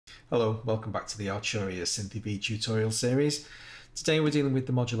Hello, welcome back to the Arturia Synthi tutorial series. Today we're dealing with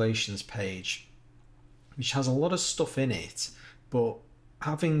the modulations page, which has a lot of stuff in it, but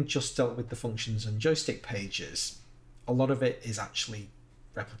having just dealt with the functions and joystick pages, a lot of it is actually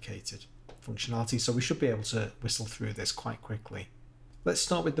replicated functionality, so we should be able to whistle through this quite quickly. Let's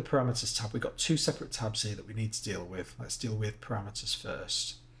start with the parameters tab. We've got two separate tabs here that we need to deal with. Let's deal with parameters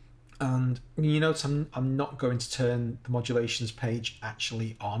first. And you notice I'm not going to turn the modulations page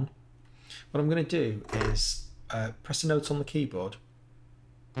actually on. What I'm going to do is press a note on the keyboard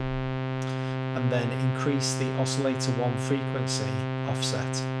and then increase the oscillator 1 frequency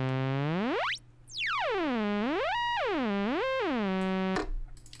offset.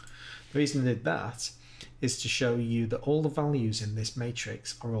 The reason I did that is to show you that all the values in this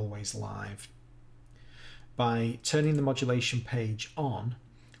matrix are always live. By turning the modulation page on,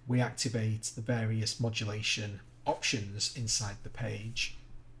 we activate the various modulation options inside the page.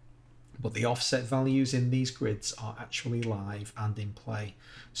 But the offset values in these grids are actually live and in play.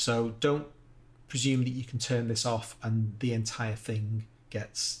 So don't presume that you can turn this off and the entire thing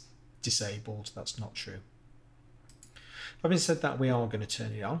gets disabled. That's not true. Having said that, we are going to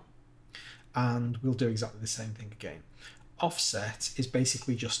turn it on and we'll do exactly the same thing again. Offset is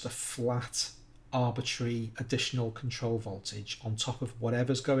basically just a flat, arbitrary additional control voltage on top of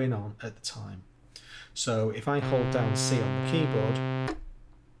whatever's going on at the time. So if I hold down C on the keyboard,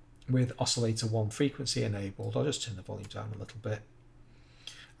 with oscillator 1 frequency enabled, I'll just turn the volume down a little bit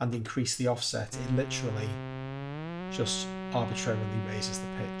and increase the offset. It literally just arbitrarily raises the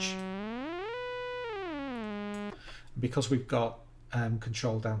pitch. Because we've got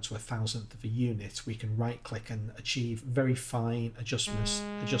control down to 1/1000th of a unit, we can right click and achieve very fine adjustments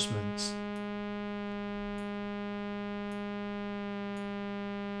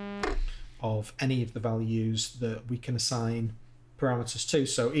of any of the values that we can assign parameters to.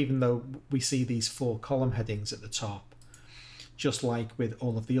 So even though we see these 4 column headings at the top, just like with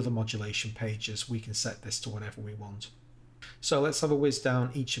all of the other modulation pages, we can set this to whatever we want. So let's have a whiz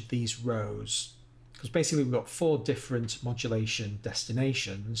down each of these rows, because basically we've got 4 different modulation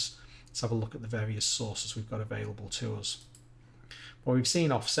destinations. Let's have a look at the various sources we've got available to us. Well, we've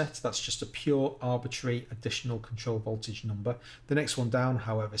seen offset, that's just a pure arbitrary additional control voltage number. The next one down,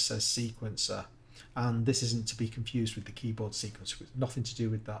 however, says sequencer. And this isn't to be confused with the keyboard sequencer. It's nothing to do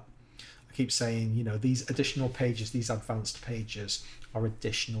with that. I keep saying, you know, these additional pages, these advanced pages are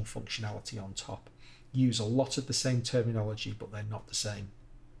additional functionality on top. Use a lot of the same terminology, but they're not the same.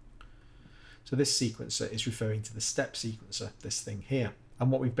 So this sequencer is referring to the step sequencer, this thing here.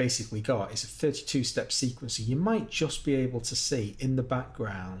 And what we've basically got is a 32-step sequencer. You might just be able to see in the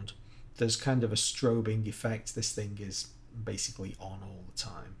background, there's kind of a strobing effect. This thing is basically on all the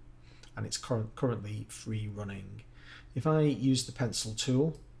time. And it's currently free running. If I use the pencil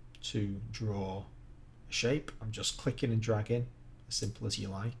tool to draw a shape, I'm just clicking and dragging, as simple as you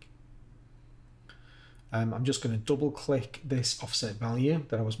like. I'm just going to double click this offset value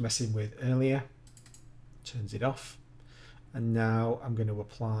that I was messing with earlier, turns it off, and now I'm going to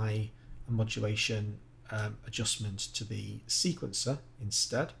apply a modulation adjustment to the sequencer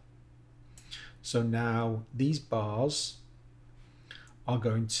instead. So now these bars are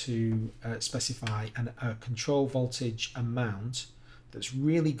going to specify a control voltage amount that's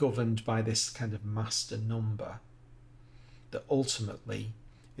really governed by this kind of master number that ultimately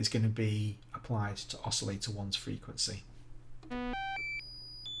is going to be applied to oscillator 1's frequency.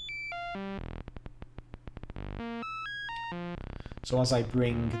 So as I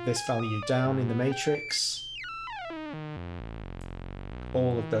bring this value down in the matrix,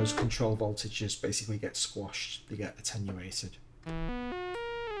 all of those control voltages basically get squashed, they get attenuated.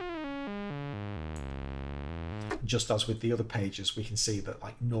 Just as with the other pages, we can see that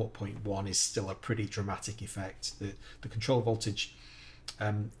like 0.1 is still a pretty dramatic effect. The control voltage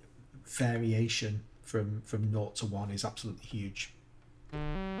variation from 0 to 1 is absolutely huge.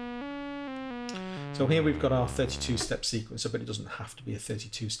 So here we've got our 32-step sequencer, but it doesn't have to be a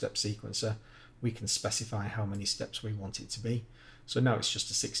 32-step sequencer. We can specify how many steps we want it to be. So now it's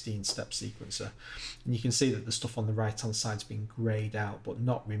just a 16-step sequencer. And you can see that the stuff on the right-hand side's been greyed out, but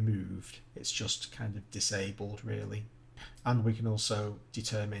not removed. It's just kind of disabled, really. And we can also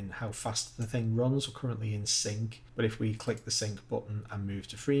determine how fast the thing runs. We're currently in sync, but if we click the sync button and move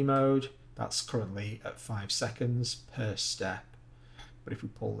to free mode, that's currently at 5 seconds per step. But if we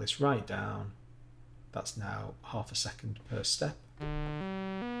pull this right down, that's now ½ a second per step.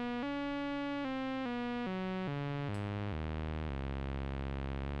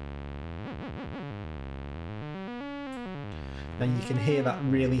 Then you can hear that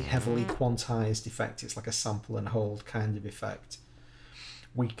really heavily quantized effect. It's like a sample and hold kind of effect.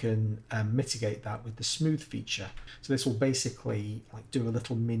 we can mitigate that with the smooth feature. So this will basically like do a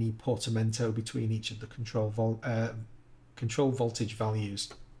little mini portamento between each of the control voltage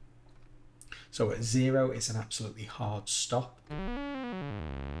values. So at 0 it's an absolutely hard stop.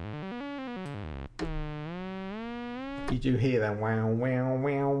 You do hear that wow, wow,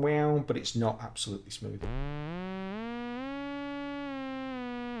 wow, wow, but it's not absolutely smooth.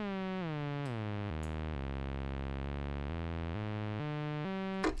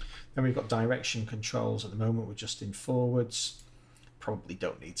 Then we've got direction controls. At the moment we're just in forwards. Probably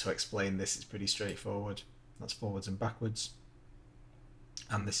don't need to explain this, it's pretty straightforward. That's forwards and backwards.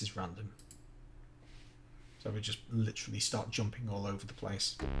 And this is random. So we just literally start jumping all over the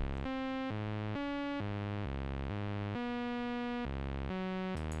place.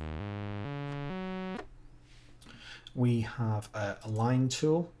 We have a line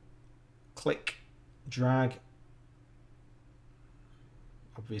tool, click, drag,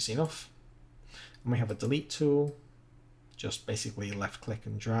 obvious enough. And we have a delete tool, just basically left click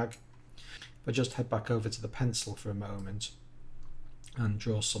and drag. If I just head back over to the pencil for a moment and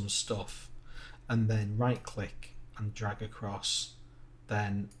draw some stuff, and then right click and drag across,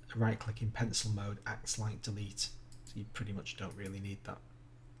 then right click in pencil mode acts like delete. So you pretty much don't really need that.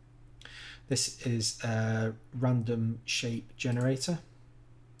 This is a random shape generator.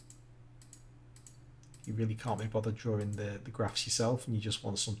 You really can't be bothered drawing the graphs yourself and you just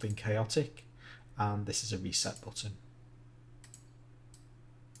want something chaotic. And this is a reset button.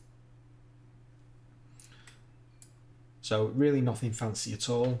 So really nothing fancy at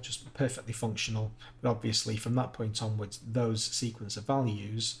all, just perfectly functional. But obviously from that point onwards, those sequence of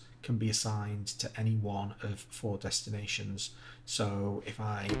values can be assigned to any one of 4 destinations. So if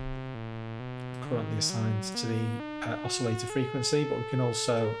I currently assigned to the oscillator frequency, but we can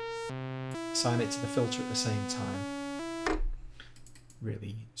also assign it to the filter at the same time.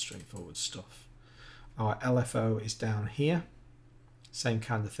 Really straightforward stuff. Our LFO is down here. Same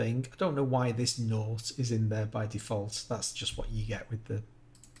kind of thing. I don't know why this naught is in there by default. That's just what you get with the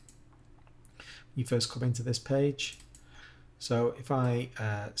you first come into this page. So if I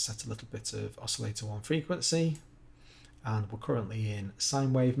set a little bit of oscillator 1 frequency, and we're currently in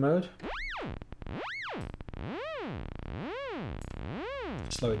sine wave mode.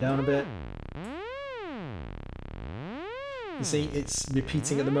 Slow it down a bit. You see it's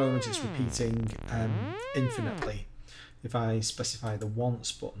repeating at the moment, it's repeating infinitely. If I specify the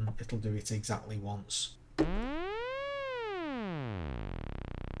once button, it'll do it exactly once.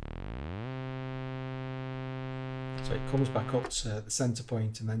 So it comes back up to the center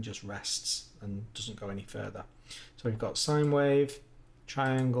point and then just rests and doesn't go any further. So we've got sine wave,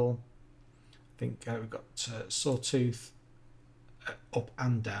 triangle, I think we've got sawtooth, up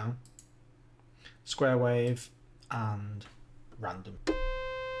and down, square wave, and random.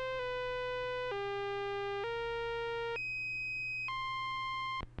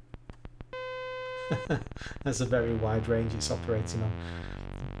 That's a very wide range it's operating on.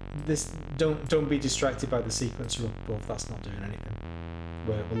 This don't be distracted by the sequencer up above, that's not doing anything.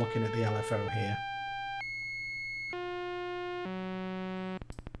 We're looking at the LFO here.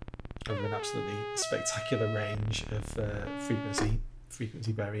 Over an absolutely spectacular range of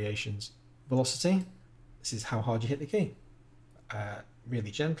frequency variations. Velocity, this is how hard you hit the key.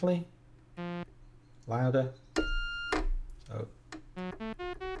 Really gently, louder. So.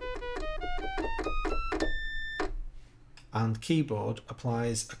 And keyboard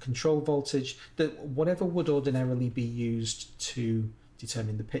applies a control voltage that whatever would ordinarily be used to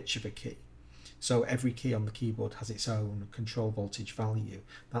determine the pitch of a key. So every key on the keyboard has its own control voltage value.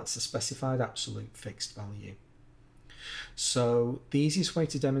 That's a specified absolute fixed value. So the easiest way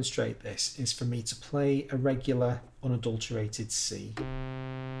to demonstrate this is for me to play a regular unadulterated C.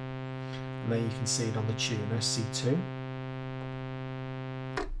 And then you can see it on the tuner, C2.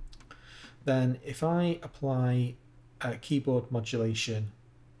 Then if I apply keyboard modulation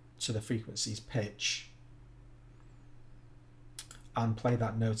to the frequency's pitch and play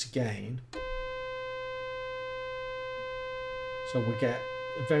that note again, so we get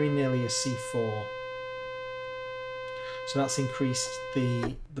very nearly a C4. So that's increased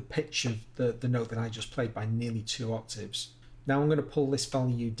the pitch of the note that I just played by nearly 2 octaves. Now I'm going to pull this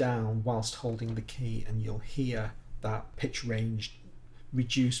value down whilst holding the key, and you'll hear that pitch range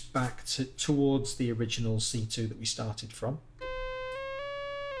reduce back towards the original C2 that we started from.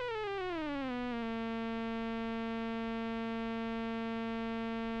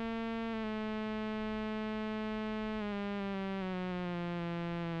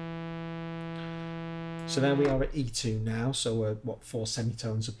 So there we are at E2 now, so we're 4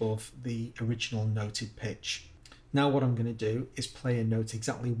 semitones above the original noted pitch. Now what I'm going to do is play a note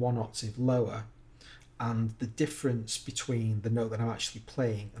exactly 1 octave lower, and the difference between the note that I'm actually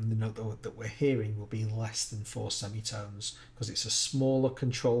playing and the note that we're hearing will be less than 4 semitones, because it's a smaller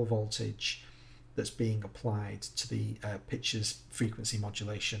control voltage that's being applied to the pitch's frequency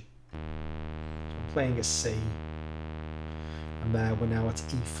modulation. So I'm playing a C, and there we're now at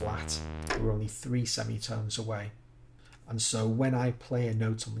E flat. We're only 3 semitones away. And so when I play a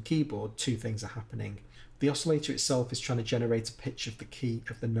note on the keyboard, 2 things are happening. The oscillator itself is trying to generate a pitch of the key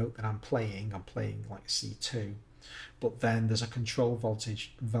of the note that I'm playing. I'm playing like C2, but then there's a control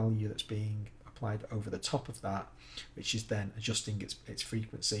voltage value that's being applied over the top of that, which is then adjusting its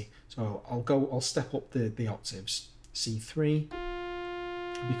frequency. So I'll step up the octaves. C3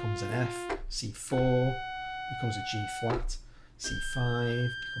 becomes an F, C4 becomes a G flat, C5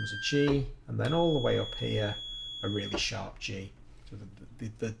 becomes a G, and then all the way up here a really sharp G. So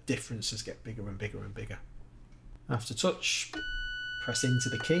the differences get bigger and bigger and bigger. After touch, press into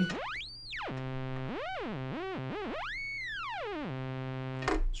the key.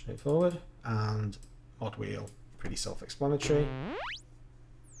 Straightforward. And mod wheel, pretty self-explanatory.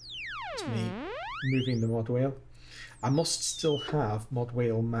 It's me moving the mod wheel. I must still have mod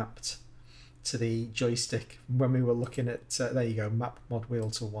wheel mapped to the joystick when we were looking at, there you go, map mod wheel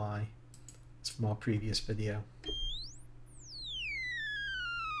to Y. It's from our previous video.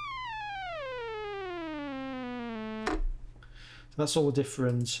 So that's all the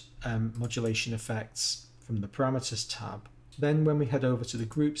different modulation effects from the parameters tab. Then when we head over to the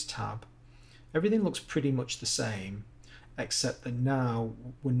groups tab, everything looks pretty much the same, except that now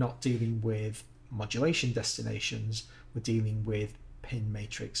we're not dealing with modulation destinations, we're dealing with pin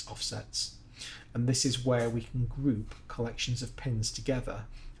matrix offsets. And this is where we can group collections of pins together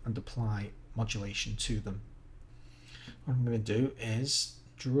and apply modulation to them. What I'm going to do is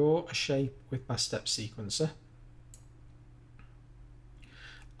draw a shape with my step sequencer.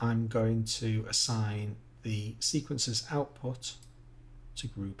 I'm going to assign the sequencer's output to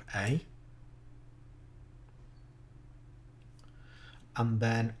group A, and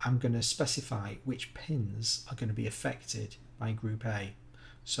then I'm going to specify which pins are going to be affected by group A.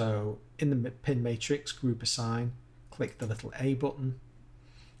 So in the pin matrix, group assign, click the little A button,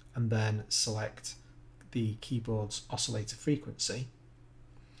 and then select the keyboard's oscillator frequency.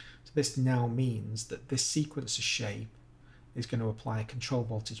 So this now means that this sequencer shape is going to apply control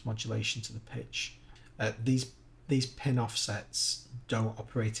voltage modulation to the pitch. These pin offsets don't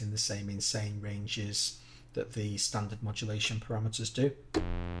operate in the same insane ranges that the standard modulation parameters do.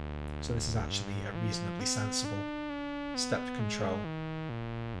 So this is actually a reasonably sensible stepped control.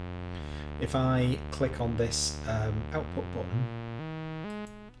 If I click on this output button,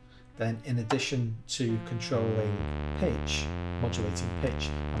 then in addition to controlling pitch, modulating pitch,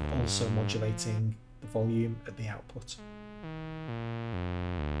 I'm also modulating the volume at the output.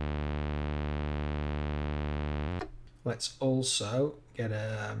 Let's also get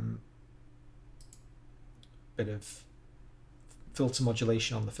a bit of filter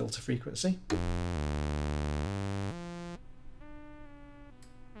modulation on the filter frequency.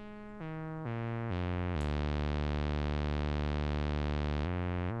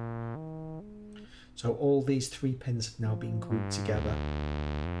 So all these 3 pins have now been grouped together,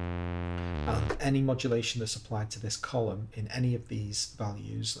 and any modulation that's applied to this column in any of these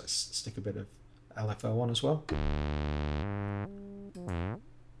values, let's stick a bit of LFO on as well.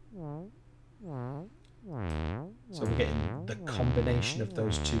 So we're getting the combination of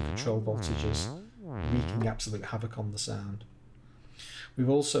those 2 control voltages wreaking absolute havoc on the sound. We've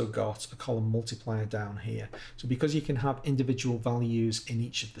also got a column multiplier down here. So because you can have individual values in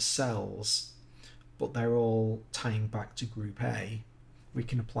each of the cells, but they're all tying back to group A, we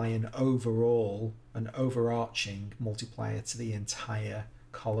can apply an overarching multiplier to the entire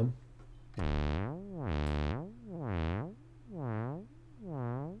column. I'm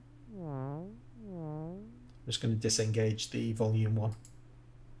just going to disengage the volume one.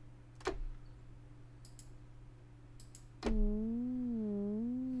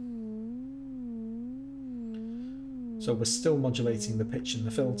 So we're still modulating the pitch and the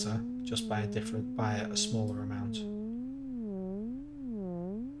filter, just by a smaller amount.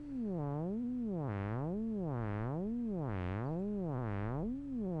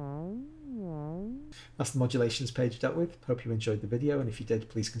 That's the modulations page dealt with. Hope you enjoyed the video, and if you did,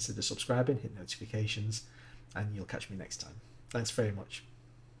 please consider subscribing, hit notifications, and you'll catch me next time. Thanks very much.